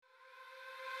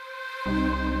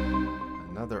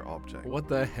another object. What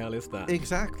the hell is that?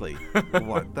 Exactly.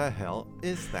 What the hell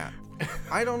is that?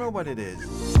 I don't know what it is.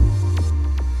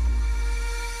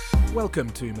 Welcome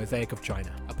to Mosaic of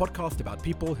China, a podcast about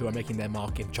people who are making their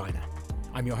mark in China.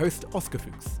 I'm your host, Oscar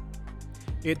Fuchs.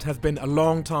 It has been a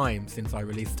long time since I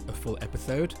released a full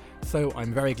episode, so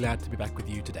I'm very glad to be back with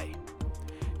you today.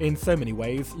 In so many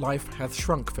ways, life has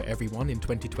shrunk for everyone in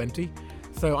 2020,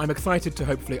 so I'm excited to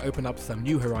hopefully open up some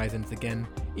new horizons again,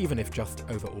 even if just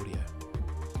over audio.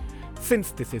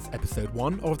 Since this is episode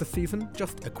 1 of the season,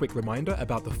 just a quick reminder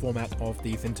about the format of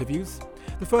these interviews.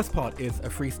 The first part is a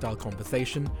freestyle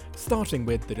conversation, starting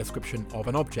with the description of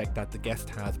an object that the guest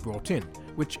has brought in,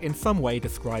 which in some way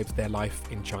describes their life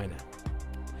in China.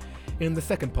 In the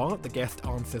second part, the guest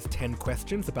answers 10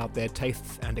 questions about their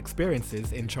tastes and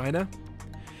experiences in China.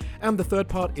 And the third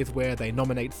part is where they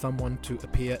nominate someone to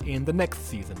appear in the next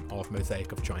season of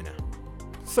Mosaic of China.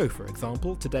 So, for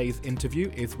example, today's interview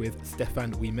is with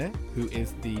Stéphane Ouimet, who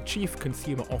is the Chief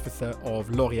Consumer Officer of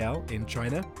L'Oréal in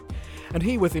China. And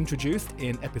he was introduced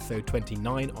in episode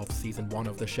 29 of season 1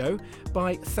 of the show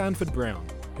by Sanford Brown,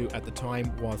 who at the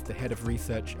time was the Head of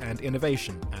Research and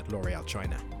Innovation at L'Oréal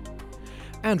China.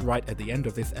 And right at the end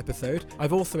of this episode,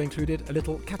 I've also included a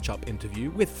little catch-up interview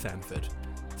with Sanford,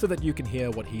 so that you can hear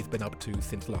what he's been up to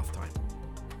since last time.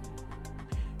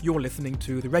 You're listening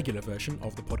to the regular version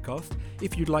of the podcast.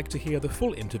 If you'd like to hear the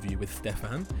full interview with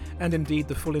Stéphane, and indeed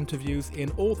the full interviews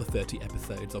in all the 30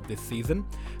 episodes of this season,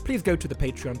 please go to the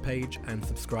Patreon page and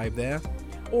subscribe there,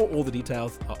 or all the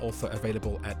details are also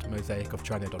available at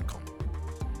mosaicofchina.com.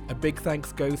 A big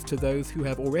thanks goes to those who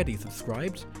have already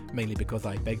subscribed, mainly because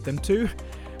I begged them to.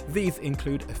 These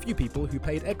include a few people who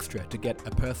paid extra to get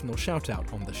a personal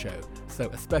shout-out on the show, so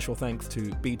a special thanks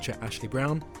to Beecher Ashley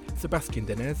Brown, Sebastian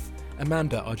Denez,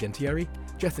 Amanda Argentieri,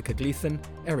 Jessica Gleason,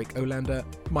 Eric Olander,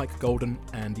 Mike Golden,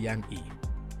 and Yang E.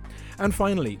 And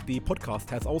finally, the podcast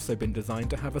has also been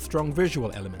designed to have a strong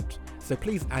visual element, so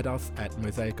please add us at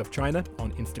Mosaic of China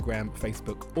on Instagram,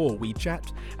 Facebook, or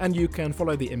WeChat, and you can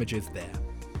follow the images there.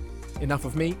 Enough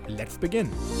of me, let's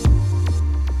begin.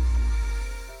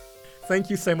 Thank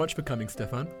you so much for coming,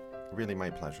 Stéphane. Really my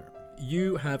pleasure.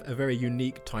 You have a very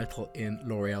unique title in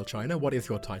L'Oréal China. What is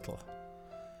your title?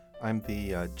 I'm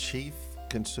the Chief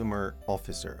Consumer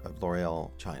Officer of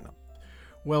L'Oréal China.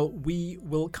 Well, we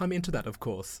will come into that, of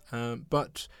course.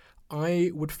 But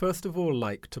I would first of all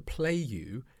like to play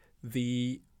you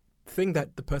the thing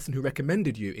that the person who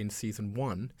recommended you in season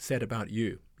 1 said about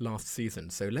you last season.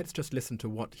 So let's just listen to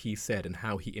what he said and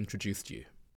how he introduced you.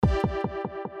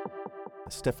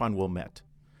 Stéphane Ouimet.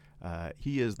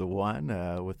 He is the one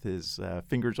with his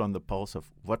fingers on the pulse of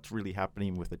what's really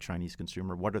happening with the Chinese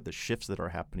consumer, what are the shifts that are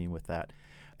happening with that,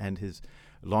 and his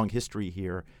long history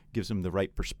here gives him the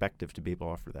right perspective to be able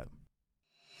to offer that.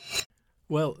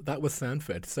 Well, that was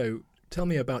Sanford. So tell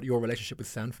me about your relationship with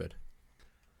Sanford.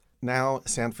 Now,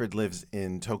 Sanford lives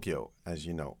in Tokyo, as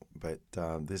you know, but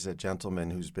this is a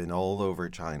gentleman who's been all over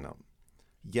China.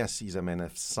 Yes, he's a man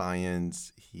of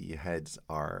science. He heads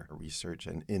our research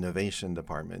and innovation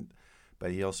department,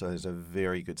 but he also has a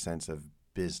very good sense of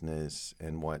business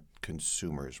and what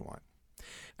consumers want.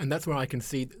 And that's where I can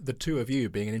see the two of you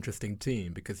being an interesting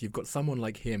team, because you've got someone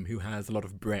like him who has a lot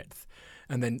of breadth,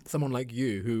 and then someone like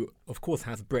you who, of course,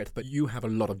 has breadth, but you have a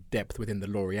lot of depth within the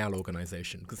L'Oréal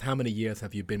organization. Because how many years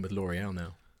have you been with L'Oréal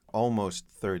now? Almost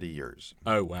 30 years.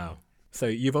 Oh, wow. So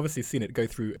you've obviously seen it go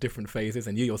through different phases,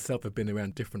 and you yourself have been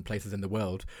around different places in the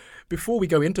world. Before we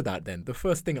go into that then, the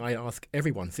first thing I ask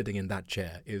everyone sitting in that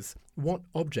chair is, what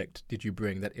object did you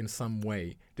bring that in some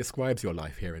way describes your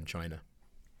life here in China?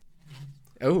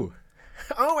 Oh,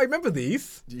 I remember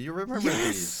these. Do you remember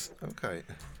these? Okay.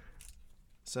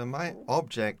 So my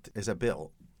object is a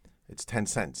bill. It's 10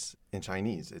 cents in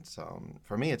Chinese. It's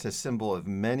for me, it's a symbol of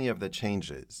many of the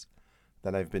changes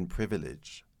that I've been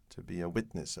privileged to be a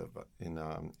witness of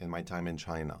in my time in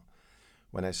China.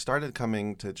 When I started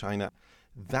coming to China,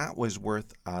 that was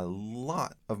worth a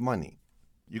lot of money.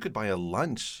 You could buy a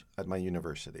lunch at my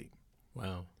university.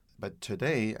 Wow. But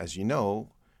today, as you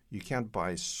know, you can't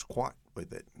buy squat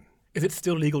with it. Is it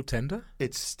still legal tender?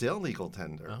 It's still legal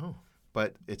tender. Oh.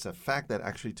 But it's a fact that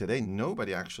actually today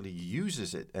nobody actually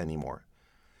uses it anymore.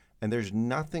 And there's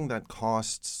nothing that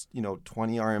costs,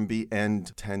 20 RMB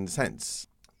and 10 cents.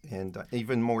 And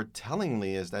even more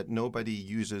tellingly is that nobody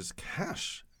uses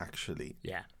cash, actually.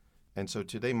 Yeah. And so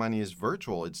today money is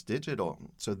virtual, it's digital.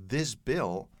 So this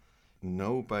bill,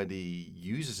 nobody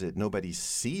uses it, nobody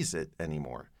sees it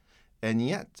anymore. And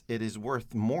yet it is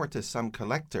worth more to some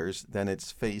collectors than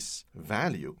its face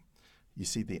value. You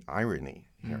see the irony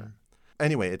here.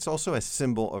 Anyway, it's also a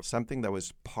symbol of something that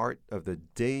was part of the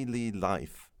daily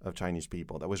life of Chinese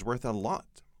people that was worth a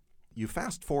lot. You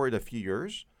fast forward a few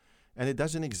years, and it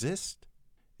doesn't exist.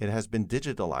 It has been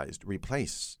digitalized,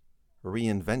 replaced,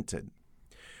 reinvented.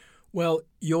 Well,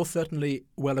 you're certainly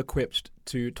well equipped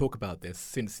to talk about this,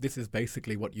 since this is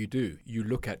basically what you do. You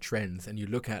look at trends and you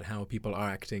look at how people are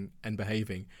acting and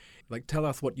behaving. Like, tell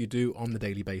us what you do on the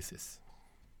daily basis.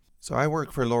 So I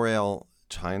work for L'Oréal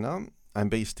China. I'm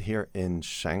based here in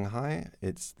Shanghai.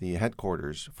 It's the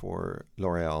headquarters for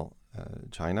L'Oréal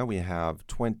China. We have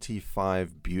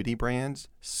 25 beauty brands,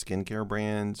 skincare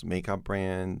brands, makeup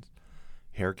brands,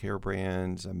 hair care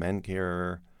brands, men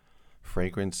care,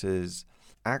 fragrances.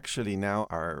 Actually, now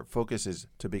our focus is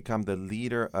to become the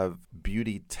leader of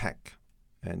beauty tech.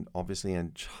 And obviously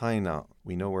in China,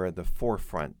 we know we're at the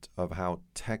forefront of how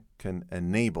tech can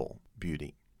enable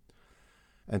beauty.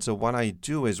 And so what I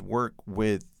do is work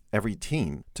with every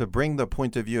team to bring the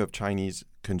point of view of Chinese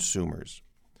consumers.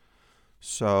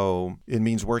 So it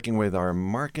means working with our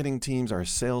marketing teams, our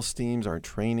sales teams, our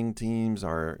training teams,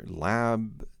 our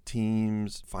lab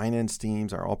teams, finance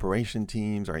teams, our operation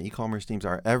teams, our e-commerce teams,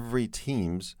 our every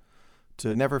teams,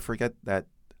 to never forget that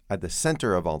at the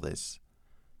center of all this,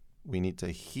 we need to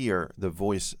hear the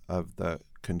voice of the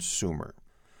consumer.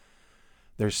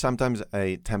 There's sometimes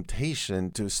a temptation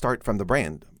to start from the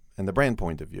brand and the brand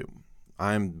point of view.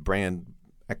 I'm brand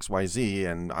XYZ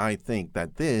and I think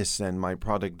that this and my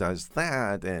product does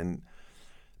that,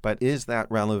 but is that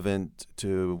relevant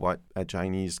to what a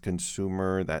Chinese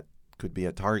consumer that could be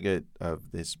a target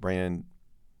of this brand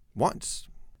wants?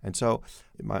 And so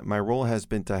my role has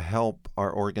been to help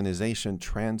our organization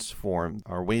transform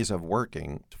our ways of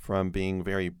working from being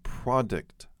very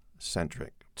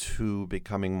product-centric to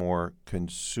becoming more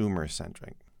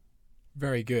consumer-centric.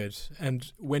 Very good.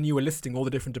 And when you were listing all the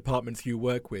different departments you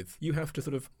work with, you have to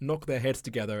sort of knock their heads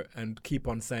together and keep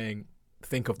on saying,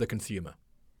 think of the consumer.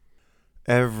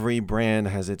 Every brand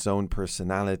has its own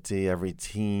personality. Every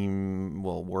team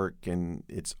will work in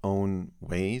its own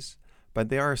ways. But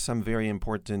there are some very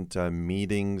important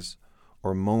meetings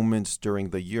or moments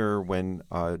during the year when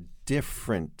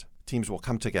different teams will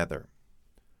come together.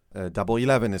 Double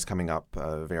 11 is coming up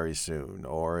very soon,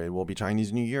 or it will be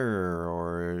Chinese New Year,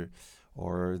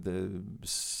 or the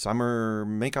summer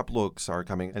makeup looks are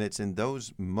coming. And it's in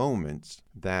those moments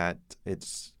that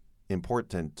it's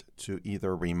important to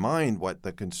either remind what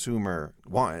the consumer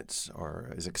wants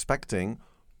or is expecting,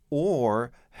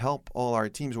 or help all our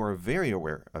teams who are very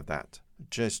aware of that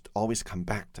just always come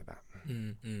back to that.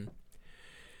 Mm-hmm.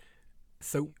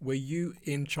 So were you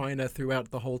in China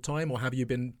throughout the whole time, or have you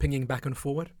been pinging back and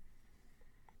forward?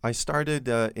 I started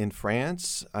in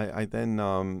France. I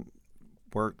then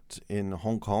worked in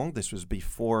Hong Kong. This was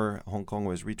before Hong Kong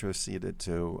was retroceded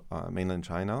to mainland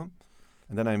China.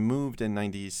 And then I moved in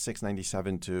 96,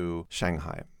 97 to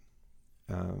Shanghai.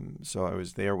 So I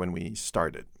was there when we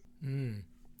started. Mm.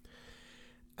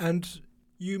 And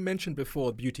you mentioned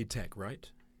before beauty tech, right?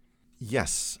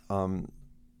 Yes.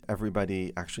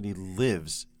 Everybody actually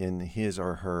lives in his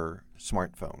or her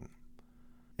smartphone.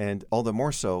 And all the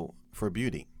more so for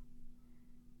beauty.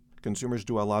 Consumers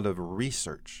do a lot of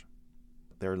research.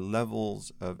 Their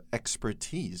levels of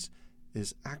expertise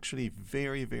is actually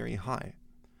very, very high.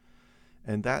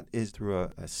 And that is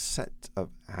through a set of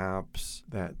apps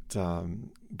that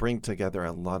bring together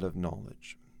a lot of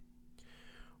knowledge.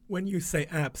 When you say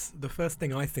apps, the first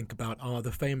thing I think about are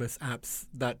the famous apps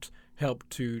that help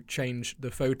to change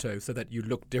the photo so that you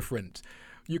look different.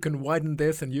 You can widen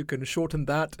this and you can shorten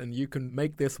that and you can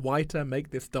make this whiter,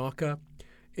 make this darker.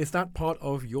 Is that part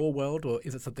of your world, or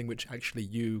is it something which actually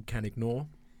you can ignore?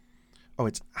 Oh,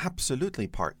 it's absolutely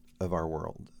part of our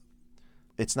world.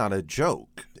 It's not a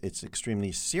joke. It's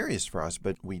extremely serious for us,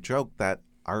 but we joke that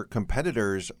our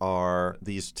competitors are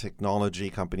these technology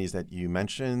companies that you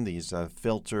mentioned, these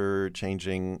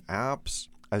filter-changing apps,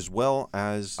 as well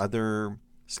as other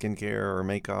skincare or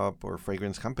makeup or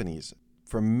fragrance companies.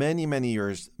 For many, many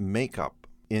years, makeup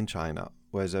in China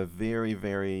was a very,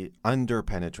 very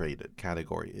under-penetrated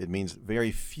category. It means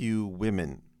very few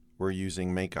women were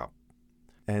using makeup.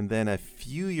 And then a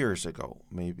few years ago,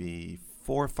 maybe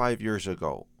 4 or 5 years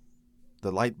ago,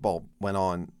 the light bulb went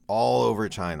on all over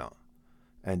China.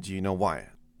 And do you know why?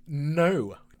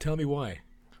 No. Tell me why.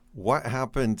 What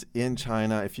happened in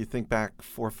China, if you think back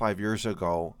 4 or 5 years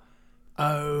ago?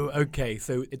 Oh, okay.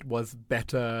 So it was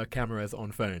better cameras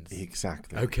on phones.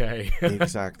 Exactly. Okay.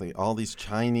 Exactly. All these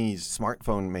Chinese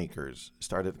smartphone makers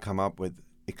started to come up with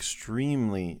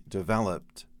extremely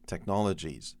developed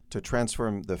technologies to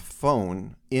transform the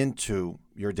phone into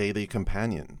your daily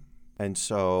companion. And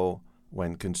so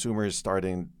when consumers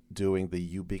started doing the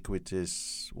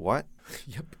ubiquitous what?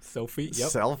 Yep, selfie. Yep.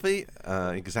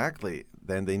 Selfie, exactly.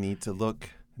 Then they need to look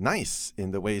nice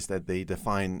in the ways that they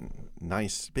define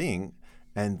nice being.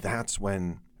 And that's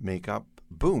when makeup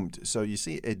boomed. So you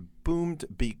see, it boomed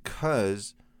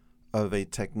because of a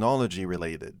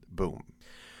technology-related boom.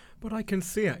 But I can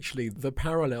see actually the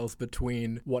parallels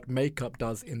between what makeup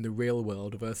does in the real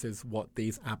world versus what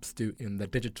these apps do in the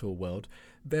digital world.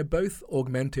 They're both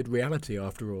augmented reality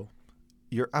after all.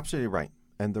 You're absolutely right.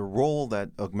 And the role that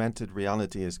augmented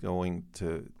reality is going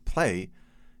to play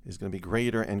is going to be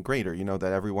greater and greater. You know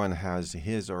that everyone has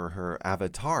his or her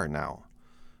avatar now.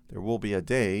 There will be a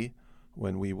day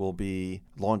when we will be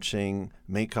launching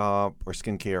makeup or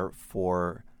skincare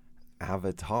for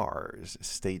avatars.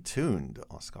 Stay tuned,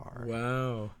 Oscar.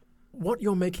 Wow. What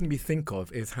you're making me think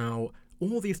of is how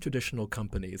all these traditional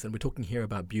companies, and we're talking here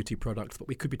about beauty products, but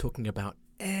we could be talking about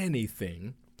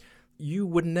anything. You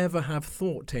would never have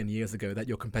thought 10 years ago that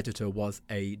your competitor was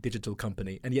a digital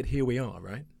company, and yet here we are,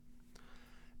 right?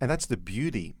 And that's the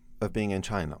beauty of being in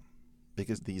China,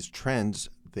 because these trends,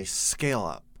 they scale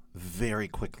up very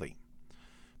quickly.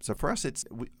 So for us,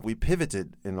 we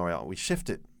pivoted in L'Oréal. We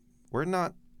shifted. We're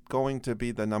not going to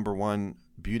be the number one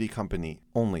beauty company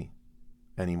only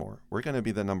anymore. We're going to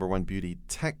be the number one beauty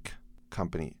tech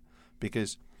company,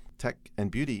 because tech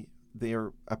and beauty, they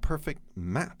are a perfect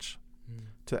match.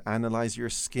 To analyze your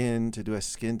skin, to do a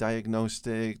skin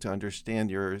diagnostic, to understand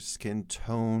your skin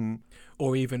tone.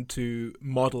 Or even to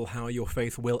model how your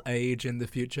face will age in the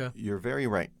future. You're very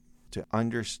right. To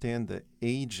understand the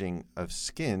aging of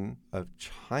skin of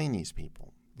Chinese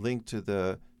people linked to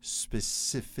the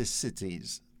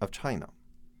specificities of China.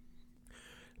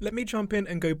 Let me jump in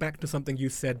and go back to something you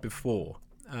said before,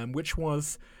 which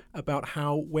was about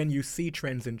how when you see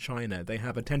trends in China, they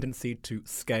have a tendency to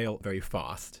scale very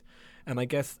fast. And I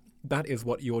guess that is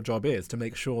what your job is, to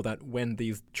make sure that when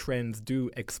these trends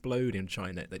do explode in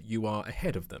China, that you are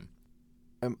ahead of them.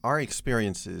 Our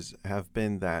experiences have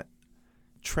been that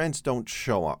trends don't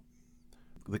show up.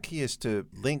 The key is to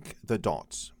link the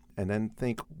dots and then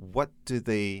think, what do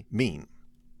they mean?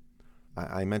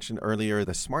 I mentioned earlier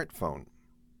the smartphone.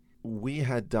 We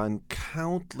had done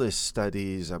countless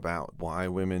studies about why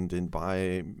women didn't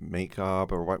buy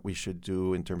makeup or what we should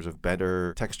do in terms of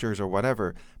better textures or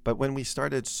whatever. But when we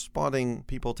started spotting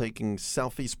people taking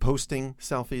selfies, posting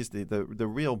selfies, the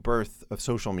real birth of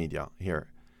social media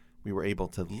here, we were able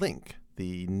to link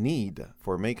the need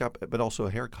for makeup, but also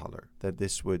hair color that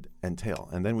this would entail.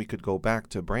 And then we could go back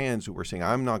to brands who were saying,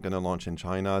 I'm not going to launch in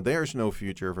China. There's no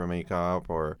future for makeup.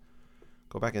 Or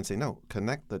go back and say, no,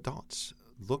 connect the dots.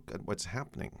 Look at what's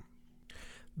happening.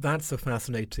 That's a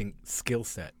fascinating skill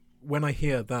set. When I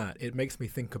hear that, it makes me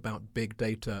think about big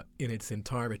data in its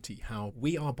entirety, how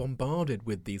we are bombarded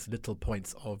with these little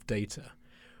points of data.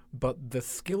 But the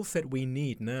skill set we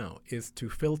need now is to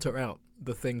filter out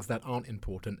the things that aren't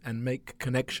important and make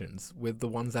connections with the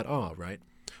ones that are, right?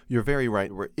 You're very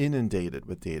right. We're inundated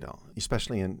with data,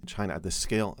 especially in China, at the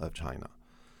scale of China.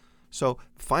 So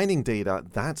finding data,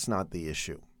 that's not the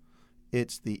issue.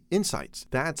 It's the insights.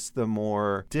 That's the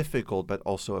more difficult, but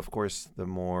also, of course, the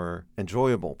more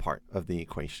enjoyable part of the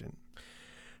equation.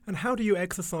 And how do you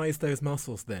exercise those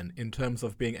muscles then in terms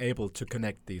of being able to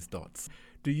connect these dots?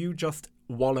 Do you just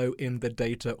wallow in the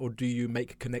data, or do you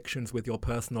make connections with your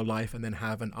personal life and then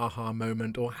have an aha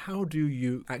moment? Or how do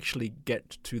you actually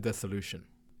get to the solution?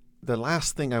 The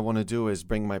last thing I want to do is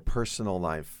bring my personal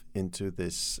life into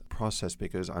this process,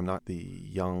 because I'm not the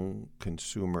young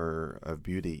consumer of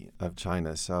beauty of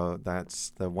China. So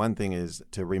that's the one thing, is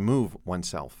to remove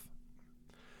oneself.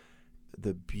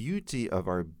 The beauty of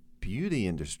our beauty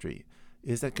industry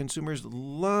is that consumers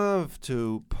love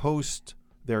to post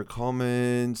their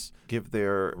comments, give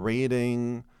their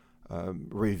rating,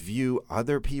 review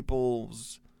other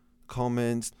people's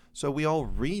comments. So we all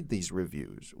read these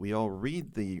reviews. We all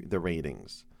read the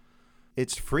ratings.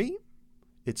 It's free,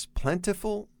 it's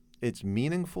plentiful, it's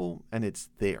meaningful, and it's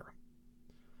there.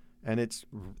 And it's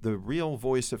the real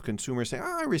voice of consumers saying,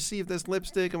 I received this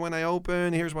lipstick, and when I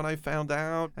open, here's what I found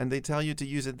out. And they tell you to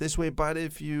use it this way, but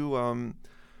if you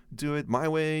do it my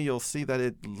way, you'll see that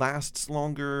it lasts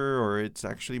longer, or it's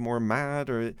actually more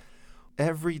matte.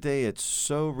 Every day it's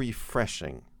so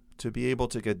refreshing to be able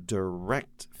to get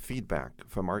direct feedback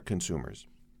from our consumers.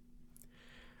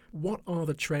 What are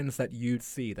the trends that you'd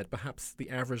see that perhaps the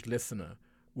average listener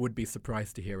would be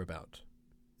surprised to hear about?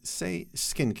 Say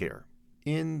skincare.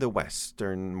 In the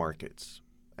Western markets,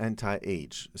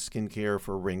 anti-age, skincare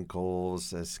for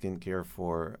wrinkles, skincare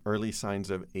for early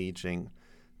signs of aging,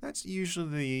 that's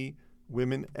usually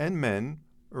women and men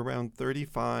around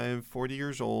 35, 40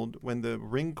 years old when the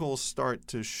wrinkles start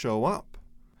to show up.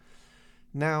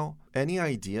 Now, any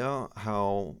idea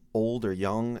how old or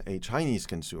young a Chinese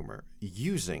consumer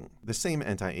using the same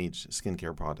anti-age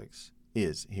skincare products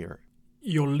is here?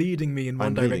 You're leading me in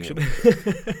one I'm leading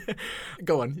direction.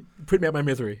 Go on, put me out my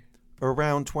misery.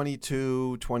 Around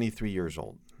 22, 23 years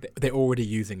old. They're already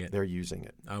using it. They're using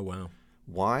it. Oh, wow.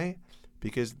 Why?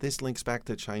 Because this links back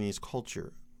to Chinese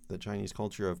culture, the Chinese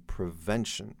culture of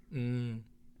prevention.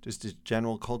 Just this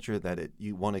general culture that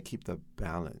you want to keep the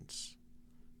balance.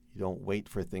 You don't wait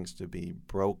for things to be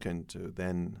broken to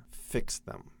then fix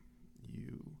them.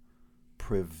 You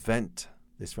prevent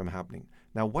this from happening.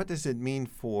 Now, what does it mean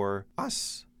for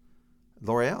us,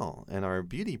 L'Oreal, and our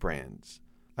beauty brands?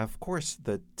 Of course,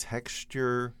 the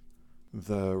texture,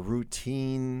 the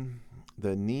routine,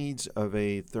 the needs of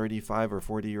a 35 or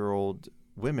 40-year-old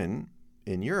women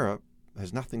in Europe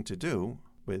has nothing to do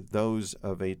with those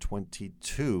of a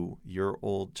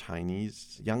 22-year-old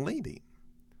Chinese young lady.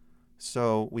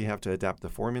 So we have to adapt the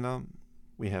formula.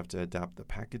 We have to adapt the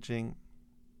packaging.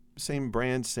 Same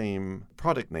brand, same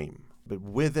product name. But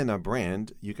within a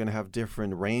brand, you can have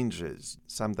different ranges.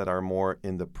 Some that are more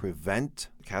in the prevent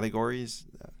categories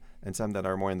and some that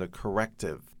are more in the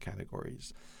corrective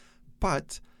categories.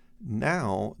 But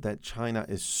now that China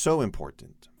is so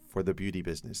important for the beauty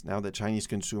business, now that Chinese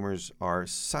consumers are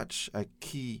such a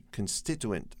key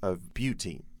constituent of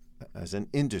beauty as an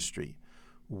industry,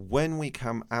 when we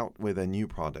come out with a new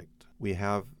product, we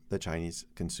have the Chinese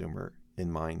consumer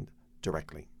in mind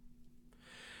directly.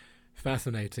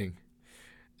 Fascinating.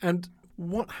 And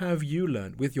what have you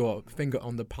learned with your finger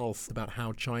on the pulse about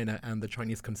how China and the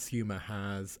Chinese consumer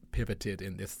has pivoted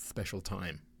in this special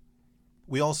time?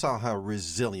 We all saw how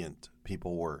resilient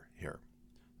people were here.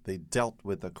 They dealt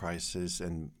with the crisis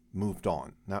and moved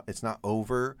on. Now, it's not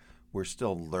over. We're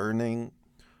still learning.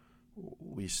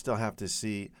 We still have to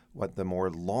see what the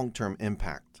more long-term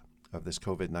impact of this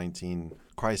COVID-19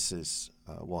 crisis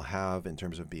will have in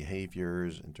terms of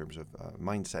behaviors, in terms of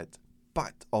mindset.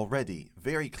 But already,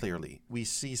 very clearly, we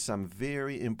see some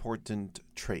very important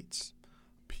traits.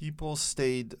 People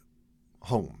stayed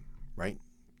home, right?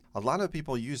 A lot of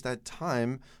people use that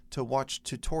time to watch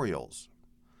tutorials,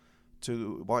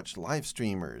 to watch live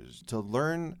streamers, to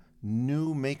learn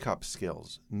new makeup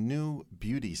skills, new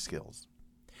beauty skills.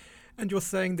 And you're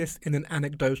saying this in an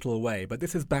anecdotal way, but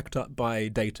this is backed up by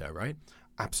data, right?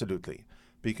 Absolutely.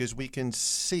 Because we can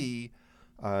see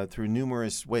through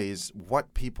numerous ways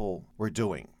what people were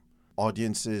doing.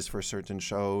 Audiences for certain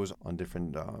shows on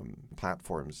different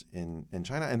platforms in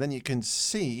China. And then you can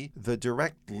see the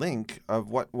direct link of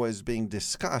what was being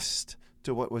discussed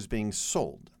to what was being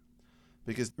sold.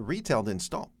 Because retail didn't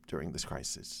stop during this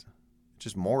crisis. It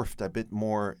just morphed a bit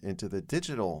more into the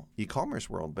digital e-commerce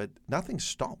world, but nothing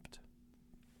stopped.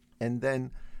 And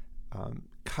then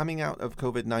coming out of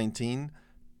COVID-19,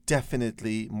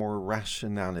 definitely more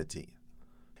rationality.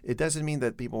 It doesn't mean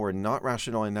that people were not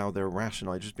rational and now they're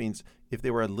rational. It just means if they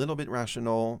were a little bit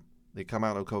rational, they come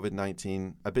out of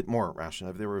COVID-19 a bit more rational.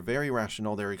 If they were very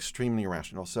rational, they're extremely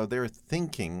rational. So they're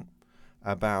thinking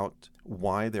about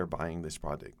why they're buying this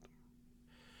product.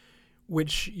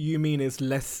 Which you mean is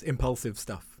less impulsive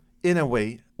stuff? In a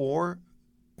way, or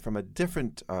from a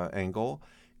different angle,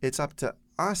 it's up to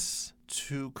us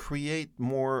to create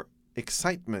more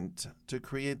excitement, to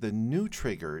create the new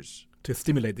triggers. To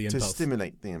stimulate the impulse. To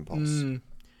stimulate the impulse.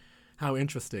 How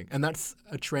interesting. And that's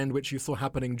a trend which you saw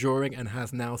happening during and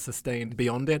has now sustained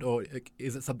beyond it? Or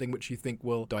is it something which you think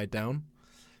will die down?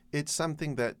 It's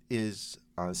something that is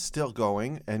still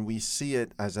going, and we see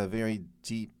it as a very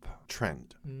deep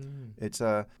trend. It's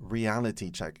a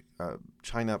reality check.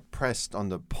 China pressed on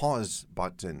the pause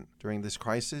button during this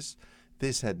crisis.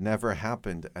 This had never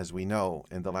happened, as we know,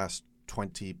 in the last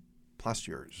 20 plus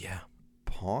years. Yeah.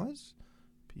 Pause?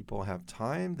 People have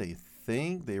time, they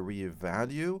think, they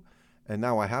reevaluate, and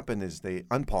now what happened is they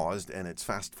unpaused and it's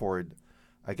fast forward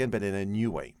again, but in a new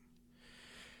way.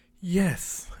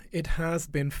 Yes, it has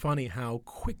been funny how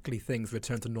quickly things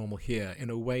return to normal here in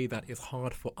a way that is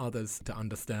hard for others to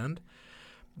understand.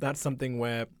 That's something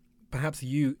where perhaps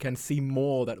you can see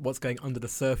more that what's going under the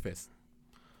surface.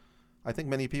 I think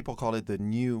many people call it the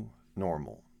new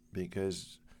normal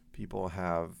because people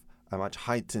have a much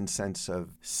heightened sense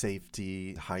of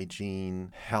safety,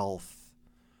 hygiene, health.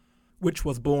 Which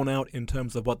was borne out in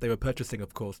terms of what they were purchasing,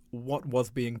 of course. What was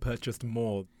being purchased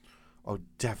more? Oh,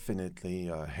 definitely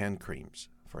hand creams,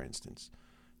 for instance.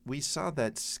 We saw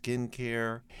that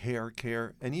skincare, hair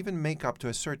care, and even makeup to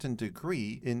a certain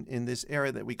degree in this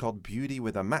area that we call beauty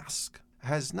with a mask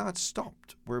has not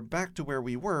stopped. We're back to where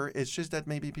we were. It's just that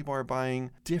maybe people are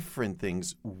buying different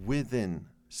things within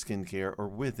skincare or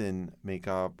within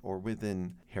makeup or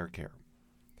within hair care.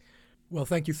 Well,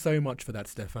 thank you so much for that,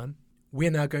 Stefan.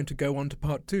 We're now going to go on to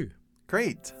part 2.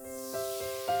 Great.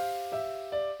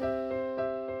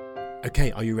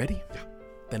 Okay, are you ready? Yeah.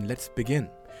 Then let's begin.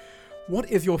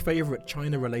 What is your favorite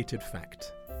China-related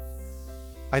fact?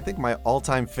 I think my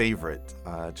all-time favorite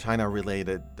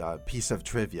China-related piece of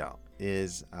trivia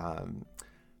is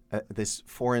this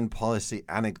foreign policy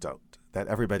anecdote that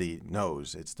everybody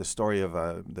knows. It's the story of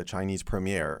the Chinese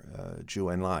premier,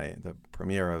 Zhou Enlai, the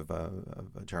premier of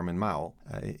German Mao.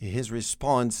 His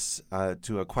response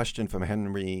to a question from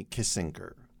Henry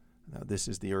Kissinger. Now, this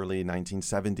is the early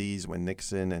 1970s when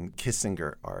Nixon and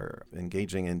Kissinger are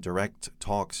engaging in direct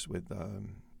talks with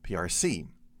PRC.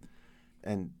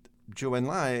 And Zhou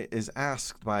Enlai is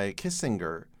asked by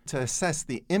Kissinger to assess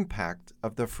the impact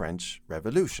of the French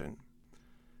Revolution.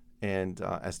 And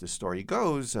as the story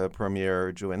goes,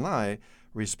 Premier Zhou Enlai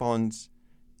responds,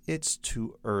 "It's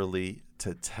too early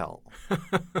to tell."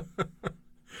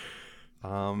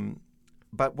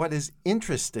 But what is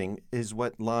interesting is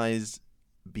what lies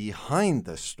behind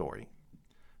the story.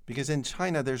 Because in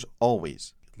China, there's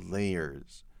always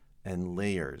layers and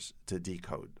layers to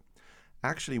decode.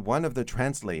 Actually, one of the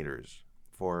translators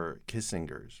for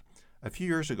Kissinger's, a few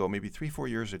years ago, maybe 3-4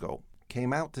 years ago,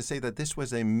 came out to say that this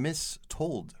was a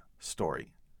mistold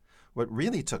story. What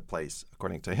really took place,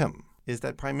 according to him, is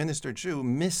that Prime Minister Zhu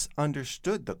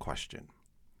misunderstood the question.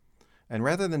 And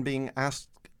rather than being asked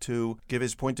to give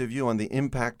his point of view on the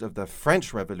impact of the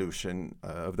French Revolution,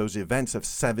 of those events of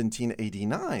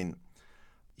 1789,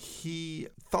 he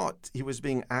thought he was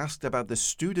being asked about the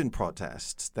student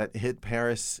protests that hit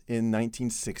Paris in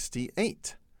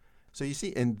 1968. So you see,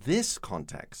 in this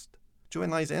context, Zhou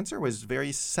Enlai's answer was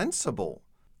very sensible.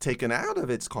 Taken out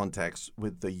of its context,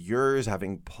 with the years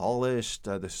having polished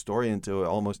the story into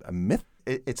almost a myth,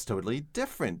 it's totally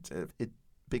different. It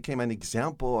became an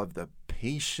example of the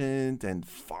patient and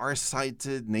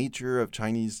far-sighted nature of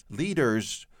Chinese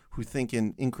leaders who think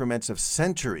in increments of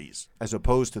centuries, as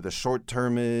opposed to the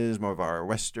short-termism of our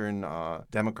Western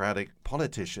democratic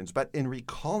politicians. But in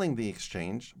recalling the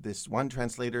exchange, this one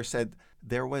translator said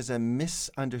there was a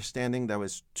misunderstanding that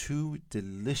was too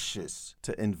delicious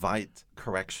to invite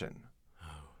correction.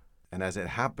 And as it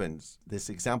happens, this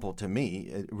example to me,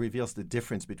 it reveals the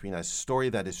difference between a story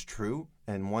that is true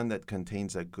and one that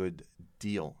contains a good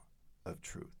deal of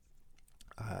truth.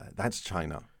 That's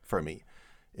China for me.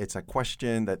 It's a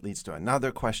question that leads to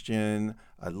another question,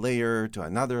 a layer to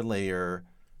another layer,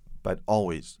 but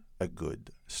always a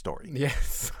good story.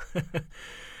 Yes.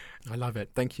 I love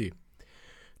it. Thank you.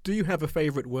 Do you have a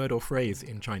favorite word or phrase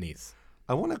in Chinese?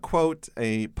 I want to quote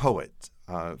a poet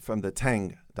from the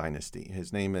Tang dynasty.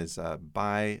 His name is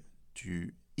Bai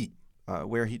Juyi,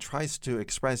 where he tries to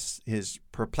express his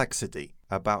perplexity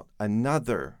about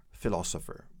another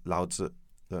philosopher, Lao Tzu,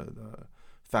 the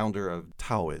founder of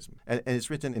Taoism. And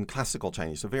it's written in classical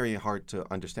Chinese, so very hard to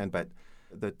understand. But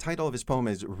the title of his poem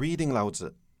is Reading Lao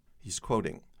Tzu. He's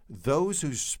quoting, "Those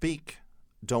who speak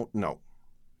don't know,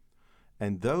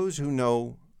 and those who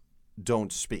know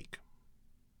don't speak.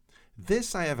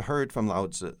 This I have heard from Lao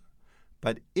Tzu.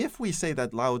 But if we say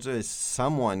that Lao Tzu is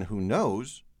someone who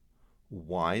knows,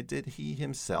 why did he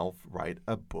himself write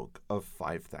a book of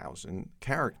 5,000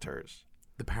 characters?"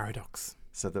 The paradox.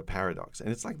 So the paradox. And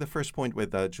it's like the first point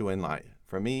with Zhou Enlai.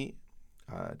 For me,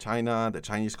 China, the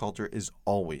Chinese culture is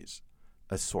always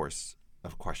a source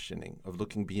of questioning, of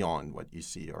looking beyond what you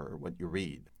see or what you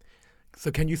read.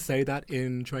 So can you say that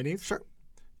in Chinese? Sure.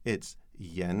 It's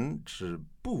言之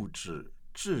不止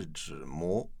智之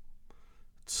魔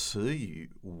此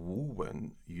语无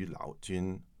闻于老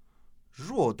君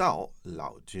若道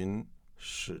老君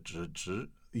使之之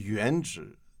原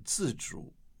之自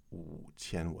主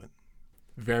5000文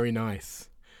Very nice.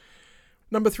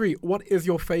 Number 3, what is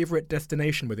your favorite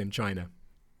destination within China?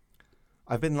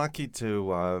 I've been lucky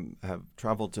to have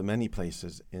traveled to many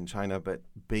places in China, but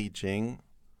Beijing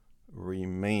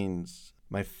remains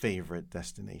my favorite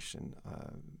destination.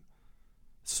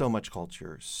 So much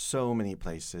culture, so many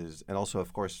places, and also,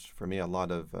 of course, for me, a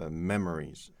lot of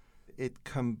memories. It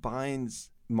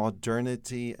combines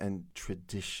modernity and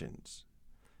traditions.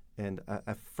 And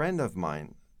a friend of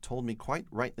mine told me quite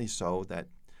rightly so that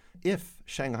if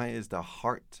Shanghai is the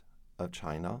heart of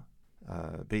China,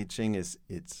 Beijing is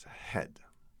its head.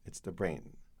 It's the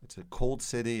brain. It's a cold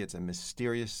city. It's a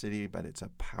mysterious city, but it's a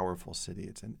powerful city.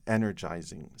 It's an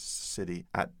energizing city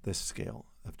at the scale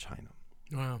of China.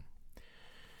 Wow.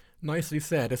 Nicely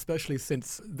said, especially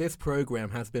since this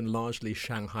program has been largely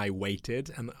Shanghai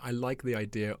weighted, and I like the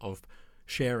idea of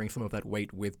sharing some of that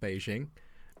weight with Beijing.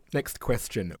 Next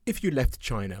question. If you left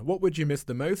China, what would you miss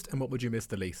the most and what would you miss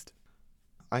the least?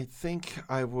 I think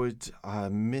I would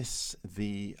miss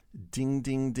the ding,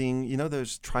 ding, ding. You know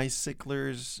those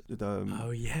tricyclers, the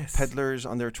Oh, yes. peddlers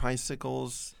on their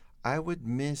tricycles? I would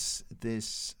miss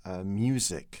this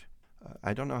music.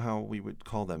 I don't know how we would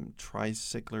call them.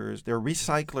 Tricyclers. They're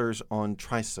recyclers on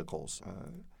tricycles.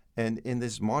 And in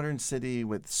this modern city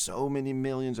with so many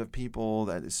millions of people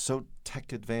that is so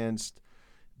tech advanced,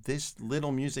 this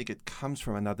little music, it comes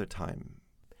from another time.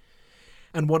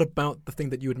 And what about the thing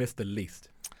that you would miss the least?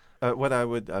 What I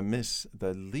would miss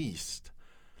the least,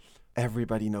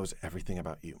 everybody knows everything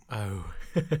about you. Oh.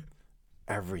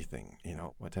 Everything. You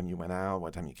know, what time you went out,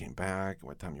 what time you came back,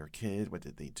 what time your kid, what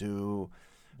did they do,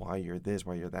 why you're this,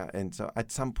 why you're that. And so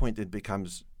at some point it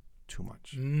becomes too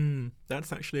much.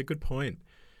 That's actually a good point.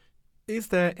 Is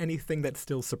there anything that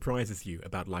still surprises you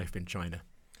about life in China?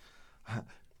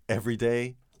 Every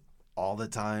day, all the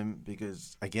time,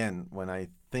 because again, when I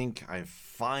think I've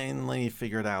finally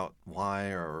figured out why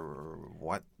or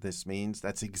what this means,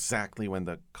 that's exactly when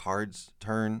the cards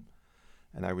turn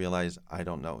and I realize I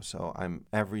don't know. So I'm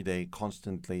every day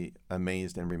constantly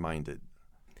amazed and reminded.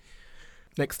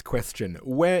 Next question.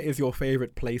 Where is your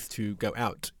favorite place to go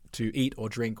out, to eat or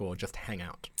drink or just hang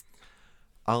out?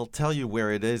 I'll tell you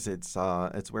where it is. It's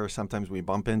where sometimes we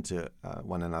bump into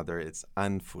one another. It's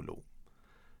Anfulu.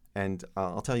 And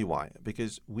I'll tell you why.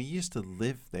 Because we used to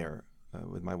live there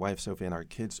with my wife, Sophie, and our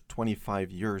kids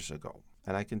 25 years ago.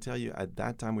 And I can tell you at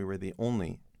that time we were the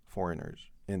only foreigners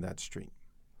in that street.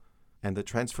 And the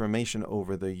transformation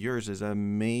over the years is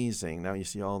amazing. Now you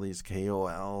see all these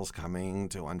KOLs coming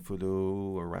to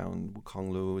Anfulu, around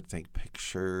Wukonglu, to take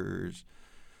pictures.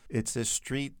 It's a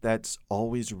street that's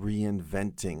always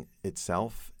reinventing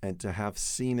itself, and to have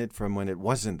seen it from when it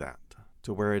wasn't that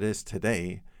to where it is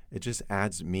today, it just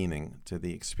adds meaning to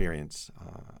the experience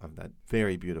of that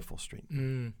very beautiful street.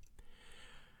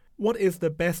 What is the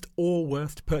best or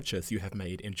worst purchase you have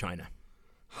made in China?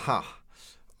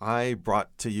 I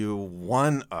brought to you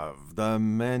one of the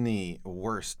many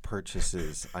worst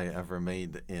purchases I ever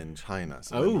made in China.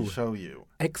 So let me show you.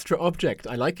 Extra object.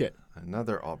 I like it.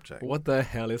 Another object. What the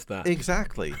hell is that?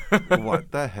 Exactly.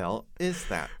 What the hell is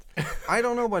that? I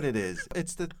don't know what it is.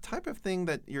 It's the type of thing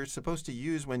that you're supposed to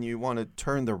use when you want to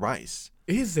turn the rice.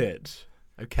 Is it?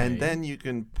 Okay. And then you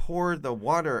can pour the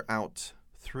water out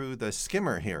through the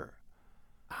skimmer here.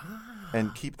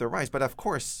 And keep the rice. But of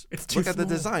course, look at the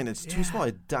design. It's too small.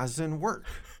 It doesn't work.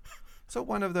 So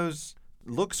one of those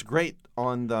looks great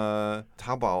on the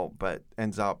Taobao, but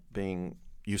ends up being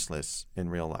useless in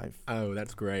real life. Oh,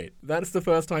 that's great. That's the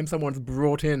first time someone's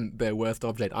brought in their worst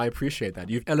object. I appreciate that.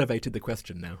 You've elevated the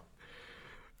question now.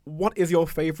 What is your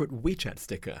favorite WeChat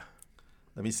sticker?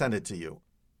 Let me send it to you.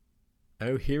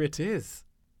 Oh, here it is.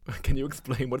 Can you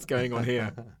explain what's going on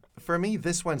here? For me,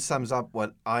 this one sums up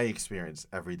what I experience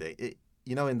every day.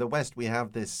 You know, in the West, we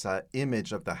have this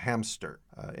image of the hamster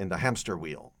in the hamster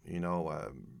wheel,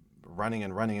 running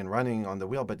and running and running on the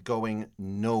wheel, but going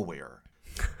nowhere.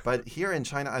 But here in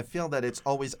China, I feel that it's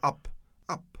always up,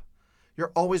 up.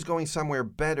 You're always going somewhere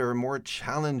better, more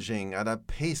challenging, at a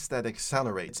pace that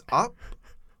accelerates. Up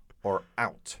or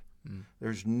out.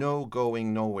 There's no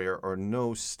going nowhere or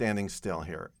no standing still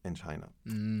here in China.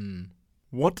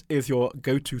 What is your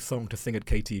go-to song to sing at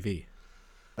KTV?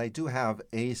 I do have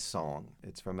a song.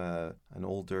 It's from an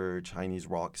older Chinese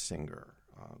rock singer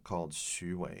called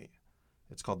Xu Wei.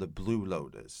 It's called The Blue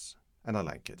Lotus, and I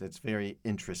like it. It's very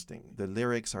interesting. The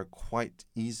lyrics are quite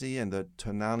easy, and the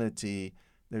tonality,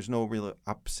 there's no real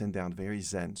ups and downs, very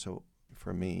zen. So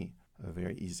for me,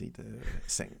 very easy to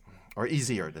sing, or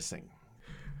easier to sing.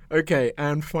 Okay,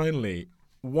 and finally,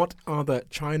 what other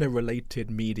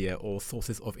China-related media or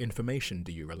sources of information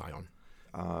do you rely on?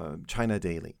 China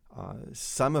Daily.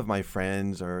 Some of my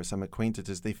friends or some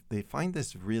acquaintances, they find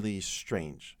this really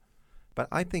strange. But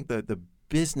I think that the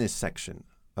business section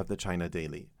of the China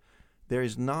Daily, there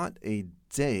is not a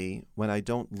day when I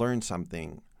don't learn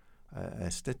something,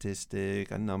 a statistic,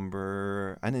 a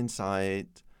number, an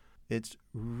insight. It's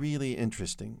really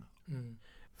interesting.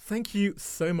 Thank you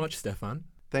so much, Stefan.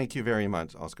 Thank you very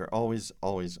much, Oscar. Always,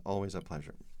 always, always a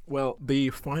pleasure. Well,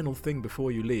 the final thing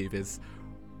before you leave is,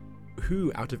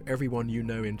 who out of everyone you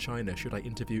know in China should I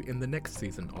interview in the next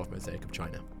season of Mosaic of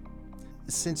China?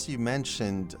 Since you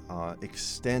mentioned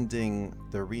extending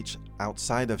the reach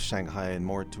outside of Shanghai and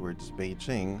more towards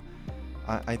Beijing,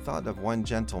 I thought of one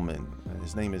gentleman.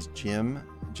 His name is Jim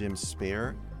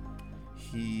Spear.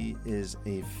 He is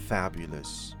a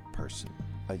fabulous person.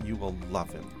 You will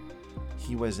love him.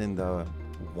 He was in the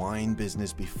wine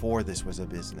business before this was a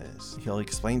business. He'll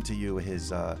explain to you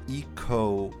his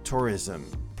eco-tourism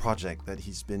project that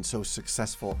he's been so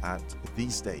successful at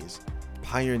these days.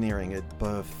 pioneering it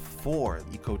before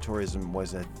ecotourism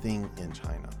was a thing in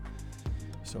China.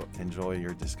 So enjoy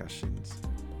your discussions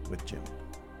with Jim.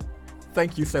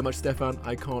 Thank you so much, Stefan.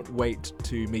 I can't wait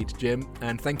to meet Jim.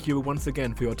 And thank you once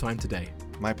again for your time today.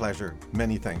 My pleasure.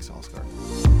 Many thanks, Oscar.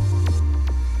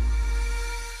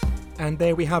 And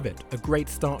there we have it, a great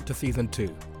start to Season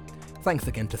 2. Thanks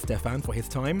again to Stefan for his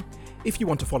time. If you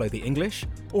want to follow the English,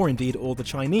 or indeed all the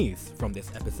Chinese from this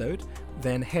episode,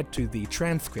 then head to the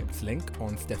transcripts link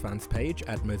on Stefan's page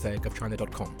at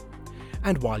mosaicofchina.com.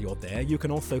 And while you're there, you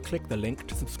can also click the link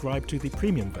to subscribe to the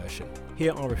premium version.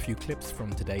 Here are a few clips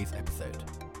from today's episode.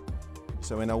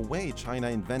 So in a way, China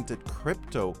invented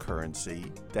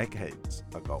cryptocurrency decades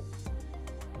ago.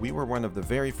 We were one of the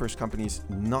very first companies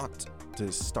not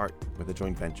to start with a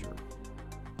joint venture.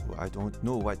 I don't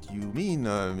know what you mean,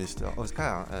 Mr.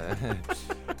 Oscar.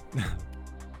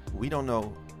 We don't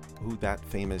know who that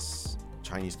famous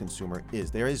Chinese consumer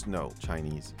is. There is no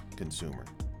Chinese consumer.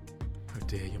 Oh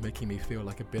dear, you're making me feel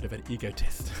like a bit of an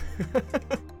egotist.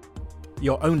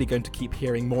 You're only going to keep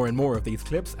hearing more and more of these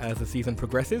clips as the season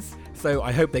progresses, so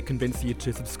I hope they convince you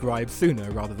to subscribe sooner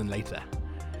rather than later.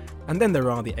 And then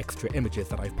there are the extra images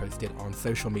that I've posted on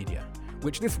social media,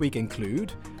 which this week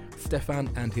include Stefan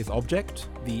and his object,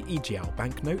 the Yijiao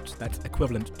banknote, that's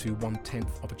equivalent to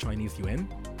 1/10 of a Chinese yuan,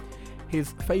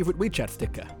 his favourite WeChat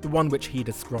sticker, the one which he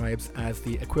describes as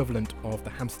the equivalent of the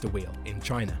hamster wheel in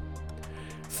China.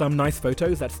 Some nice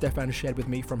photos that Stefan shared with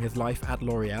me from his life at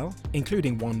L'Oreal,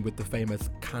 including one with the famous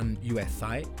Can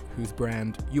USI, whose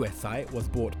brand USI was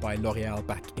bought by L'Oreal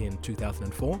back in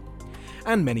 2004,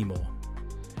 and many more.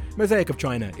 Mosaic of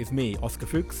China is me, Oscar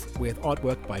Fuchs, with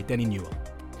artwork by Denny Newell.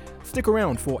 Stick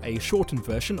around for a shortened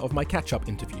version of my catch-up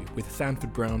interview with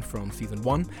Sanford Brown from Season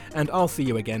 1, and I'll see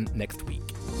you again next week.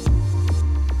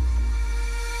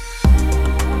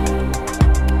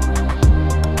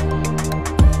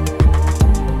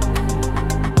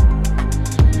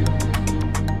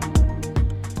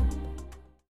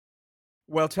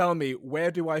 Well, tell me, where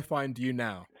do I find you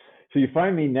now? So you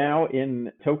find me now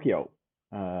in Tokyo.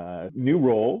 New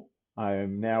role.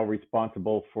 I'm now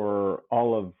responsible for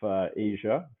all of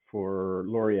Asia for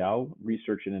L'Oreal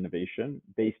Research and Innovation,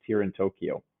 based here in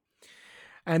Tokyo.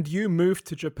 And you moved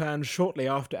to Japan shortly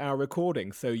after our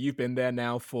recording, so you've been there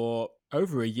now for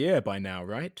over a year by now,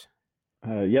 right?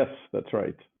 Yes, that's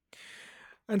right.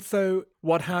 And so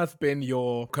what has been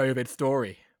your COVID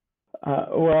story?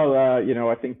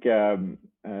 I think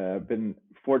I've been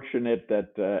fortunate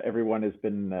that everyone has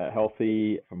been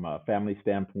healthy from a family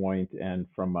standpoint and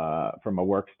from a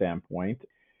work standpoint.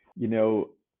 You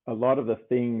know, a lot of the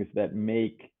things that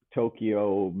make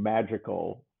Tokyo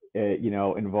magical,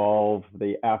 involve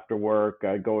the after work,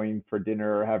 going for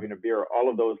dinner, having a beer. All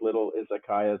of those little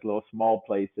izakayas, little small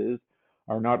places,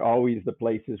 are not always the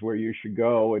places where you should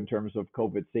go in terms of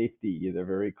COVID safety. They're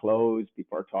very closed.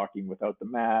 People are talking without the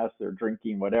mask. They're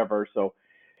drinking whatever. So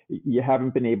you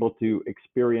haven't been able to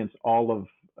experience all of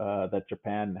that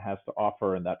Japan has to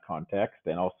offer in that context,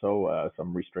 and also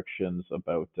some restrictions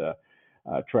about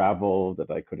travel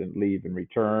that I couldn't leave and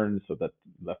return. So that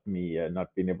left me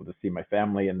not being able to see my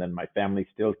family, and then my family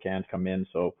still can't come in.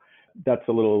 So that's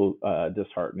a little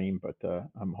disheartening, but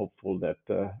I'm hopeful that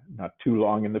not too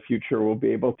long in the future we'll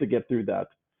be able to get through that.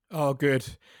 Oh, good.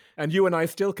 And you and I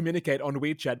still communicate on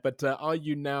WeChat, but are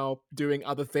you now doing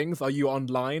other things? Are you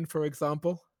online, for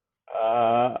example?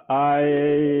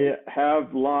 I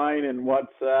have Line and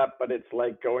WhatsApp, but it's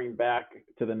like going back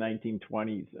to the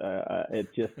 1920s.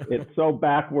 It's so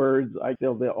backwards.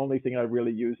 The only thing I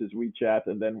really use is WeChat,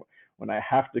 and then when I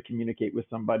have to communicate with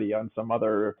somebody on some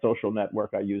other social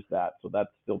network, I use that. So that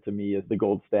still to me is the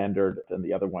gold standard, and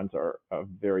the other ones are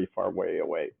very far way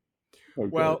away. Okay.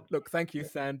 Well, look, thank you,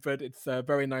 Sanford. It's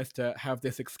very nice to have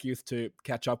this excuse to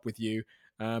catch up with you.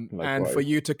 And for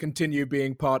you to continue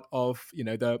being part of,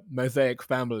 the Mosaic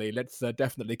family. Let's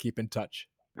definitely keep in touch.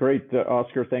 Great,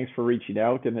 Oscar. Thanks for reaching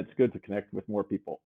out, and it's good to connect with more people.